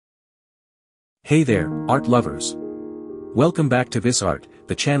Hey there, art lovers. Welcome back to This Art,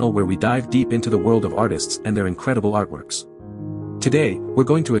 the channel where we dive deep into the world of artists and their incredible artworks. Today, we're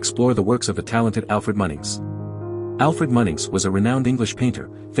going to explore the works of the talented Alfred Munnings. Alfred Munnings was a renowned English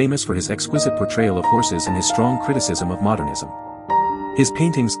painter, famous for his exquisite portrayal of horses and his strong criticism of modernism. His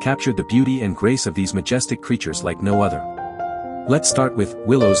paintings captured the beauty and grace of these majestic creatures like no other. Let's start with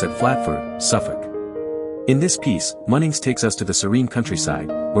Willows at Flatford, Suffolk. In this piece, Munnings takes us to the serene countryside,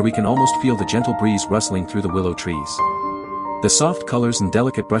 where we can almost feel the gentle breeze rustling through the willow trees. The soft colors and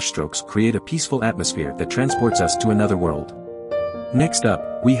delicate brushstrokes create a peaceful atmosphere that transports us to another world. Next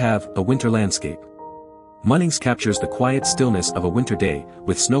up, we have A Winter Landscape. Munnings captures the quiet stillness of a winter day,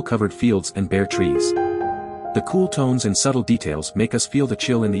 with snow-covered fields and bare trees. The cool tones and subtle details make us feel the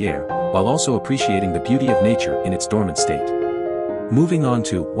chill in the air, while also appreciating the beauty of nature in its dormant state. Moving on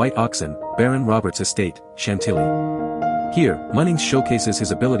to White Oxen, Baron Robert's Estate, Chantilly. Here, Munnings showcases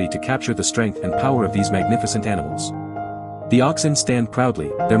his ability to capture the strength and power of these magnificent animals. The oxen stand proudly,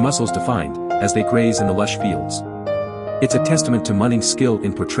 their muscles defined, as they graze in the lush fields. It's a testament to Munnings' skill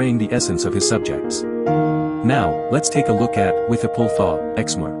in portraying the essence of his subjects. Now, let's take a look at With a Pull Thaw,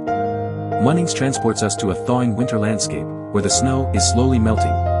 Exmoor. Munnings transports us to a thawing winter landscape, where the snow is slowly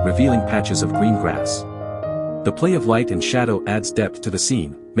melting, revealing patches of green grass. The play of light and shadow adds depth to the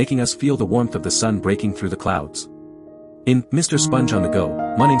scene, making us feel the warmth of the sun breaking through the clouds. In Mr. Sponge on the Go,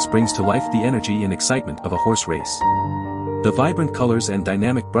 Munnings brings to life the energy and excitement of a horse race. The vibrant colors and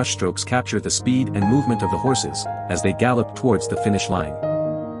dynamic brushstrokes capture the speed and movement of the horses, as they gallop towards the finish line.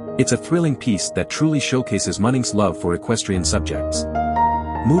 It's a thrilling piece that truly showcases Munnings' love for equestrian subjects.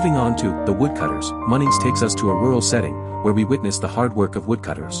 Moving on to The Woodcutters, Munnings takes us to a rural setting, where we witness the hard work of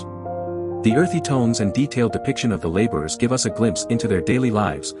woodcutters. The earthy tones and detailed depiction of the laborers give us a glimpse into their daily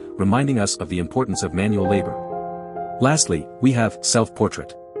lives, reminding us of the importance of manual labor. Lastly, we have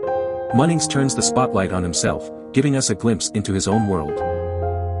Self-Portrait. Munnings turns the spotlight on himself, giving us a glimpse into his own world.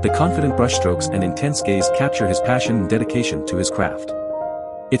 The confident brushstrokes and intense gaze capture his passion and dedication to his craft.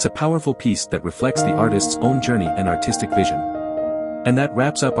 It's a powerful piece that reflects the artist's own journey and artistic vision. And that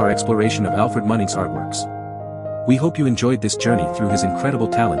wraps up our exploration of Alfred Munnings' artworks. We hope you enjoyed this journey through his incredible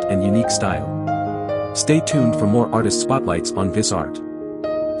talent and unique style. Stay tuned for more artist spotlights on This Art.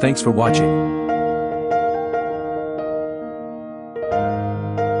 Thanks for watching.